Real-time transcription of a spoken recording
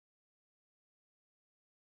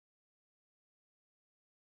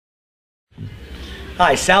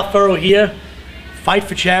Hi, Sal Ferro here. Fight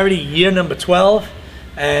for Charity, year number 12.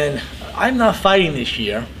 And I'm not fighting this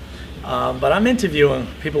year, but I'm interviewing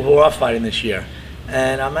people who are fighting this year.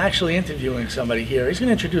 And I'm actually interviewing somebody here. He's going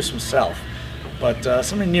to introduce himself, but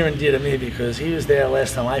somebody near and dear to me because he was there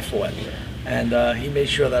last time I fought. And he made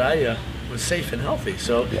sure that I was safe and healthy.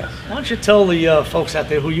 So yes. Why don't you tell the folks out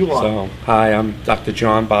there who you are? So, hi, I'm Dr.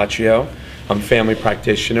 John Boccio. I'm a family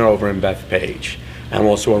practitioner over in Bethpage. I'm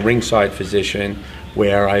also a ringside physician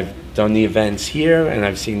where I've done the events here and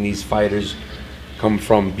I've seen these fighters come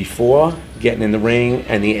from before, getting in the ring,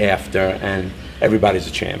 and the after, and everybody's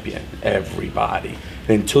a champion, everybody.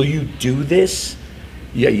 And until you do this,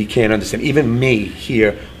 yeah, you can't understand. Even me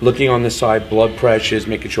here, looking on the side, blood pressures,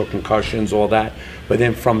 making sure concussions, all that. But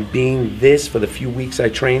then from being this for the few weeks I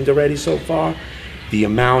trained already so far, the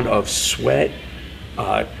amount of sweat,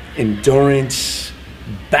 endurance,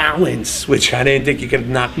 balance, which I didn't think you could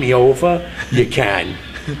knock me over, you can.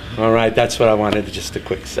 All right, that's what I wanted to just a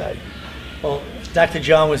quick say. Well, Dr.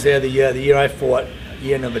 John was there the year I fought,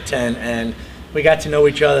 year number 10, and we got to know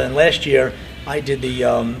each other. And last year, I did the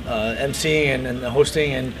emceeing and the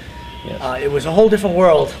hosting, and yes. It was a whole different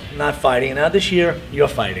world, not fighting. And now this year, you're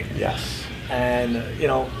fighting. Yes. And, you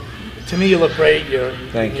know, to me, you look great.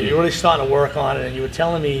 Thank you. You're really starting to work on it, and you were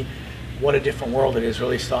telling me what a different world it is,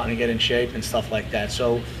 really starting to get in shape and stuff like that.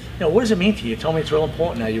 So, you know, what does it mean to you? You told me it's real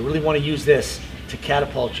important now. You really want to use this to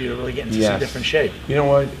catapult you to really get into some different shape. You know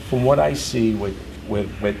what? From what I see with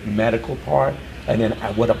medical part, and then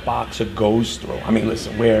what a boxer goes through. I mean,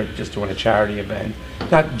 listen, we're just doing a charity event,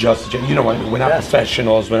 not just, you know what I mean, we're not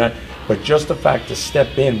professionals, but just the fact to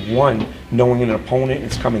step in, one, knowing an opponent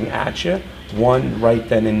is coming at you, one, right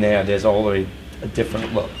then and there, there's already a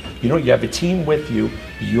different look. You know, you have a team with you,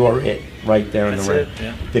 you're it, right there in the ring.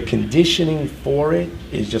 Yeah. The conditioning for it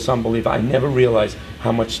is just unbelievable. I never realized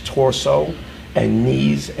how much torso and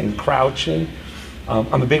knees and crouching.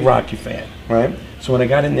 I'm a big Rocky fan, right? So when I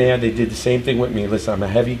got in there, they did the same thing with me. Listen, I'm a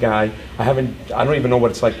heavy guy. I don't even know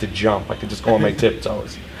what it's like to jump. I could just go on my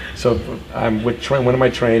tiptoes. So I'm with one of my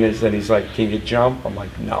trainers, and he's like, "Can you jump?" I'm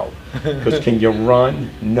like, "No." He goes, "Can you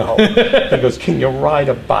run?" "No." He goes, "Can you ride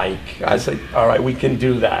a bike?" I said, "All right, we can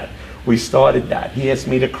do that." We started that. He asked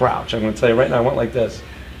me to crouch. I'm going to tell you right now, I went like this.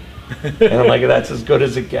 And I'm like, that's as good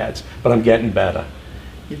as it gets, but I'm getting better.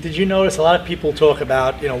 Did you notice a lot of people talk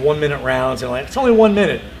about, 1 minute rounds, and like, it's only 1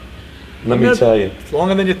 minute. Let me tell you. It's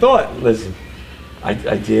longer than you thought. Listen, I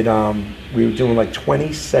did, we were doing like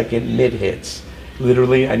 20-second mid-hits.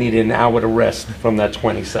 Literally, I needed an hour to rest from that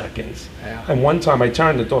 20 seconds. Yeah. And one time I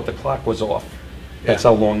turned and thought the clock was off. That's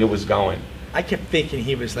how long it was going. I kept thinking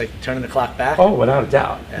he was like turning the clock back. Oh, without a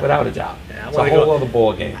doubt. Yeah. Without a doubt. Yeah, it's a whole other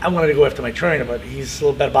ball game. I wanted to go after my trainer, but he's a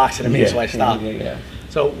little better boxer than me, so I stopped. Yeah.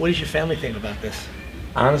 So what does your family think about this?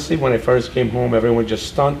 Honestly, when I first came home, everyone just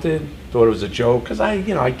stunted, thought it was a joke, because I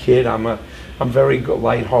kid, I'm very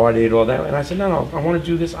lighthearted, all that, and I said, no, I want to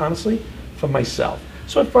do this, honestly, for myself.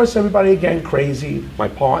 So at first, everybody, again, crazy, my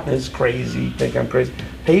partner's crazy, think I'm crazy.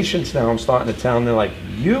 Patients now, I'm starting to tell them, they're like,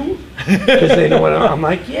 you? Because they know what I'm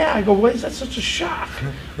like, yeah, I go, why is that such a shock?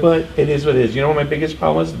 But it is what it is. You know what my biggest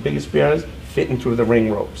problem is? The biggest fear is fitting through the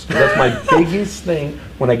ring ropes. That's my biggest thing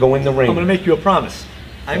when I go in the ring. I'm going to make you a promise.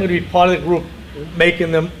 I'm going to be part of the group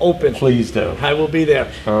making them open. Please do. I will be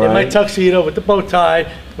there. All in right. my tuxedo with the bow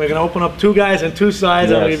tie. We're going to open up 2 guys on 2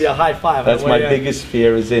 sides, and I'm going to give you a high five. That's my biggest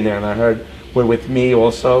fear is in there, and I heard with me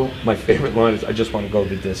also, my favorite line is, I just want to go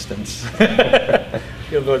the distance.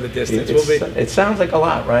 You'll go the distance. It sounds like a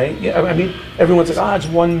lot, right? Yeah, I mean, everyone's like, it's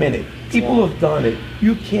 1 minute. People who have done it,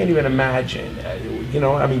 you can't even imagine.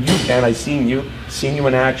 I mean, you can. I've seen you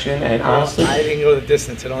in action, and honestly, I didn't go the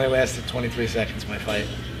distance. It only lasted 23 seconds, my fight.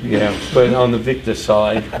 Yeah, but on the victor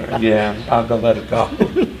side, yeah, I'm gonna let it go.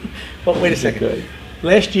 But wait a second. Good.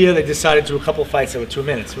 Last year, they decided to do a couple fights that were 2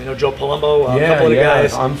 minutes. We know Joe Palumbo, a couple of the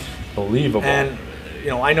guys. Unbelievable. And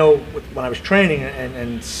I know when I was training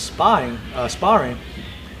and sparring, I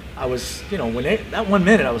was, when that 1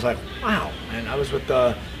 minute, I was like, wow. And I was with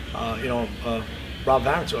Rob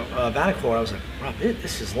Vanacore. I was like, Rob,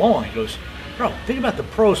 this is long. He goes, bro, think about the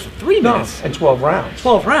pros for 3 minutes. And 12 rounds.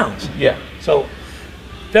 12 rounds. Yeah. So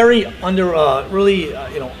very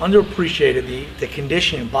underappreciated the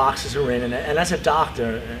condition boxers are in, and as a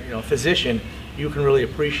doctor, physician, you can really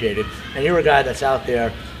appreciate it. And you're a guy that's out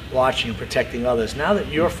there watching and protecting others. Now that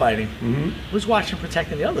you're fighting, who's watching and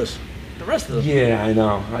protecting the others? The rest of them. Yeah, I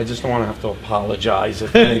know. I just don't want to have to apologize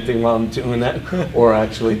if anything while I'm doing that, or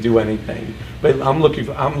actually do anything. But I'm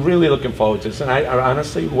really looking forward to this. And I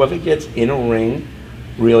honestly, whoever gets in a ring,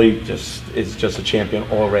 really is just a champion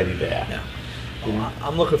already there. Yeah. Well,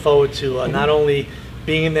 I'm looking forward to not only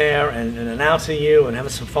being there and announcing you and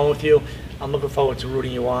having some fun with you. I'm looking forward to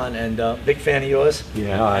rooting you on, and big fan of yours.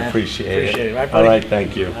 Yeah, I appreciate it. Right, buddy? All right,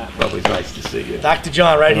 thank you. Always nice to see you. Dr.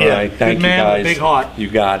 John, right here. All right, thank Big man you guys. with a big heart. You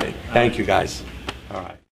got it. Thank you guys. All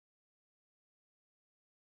right.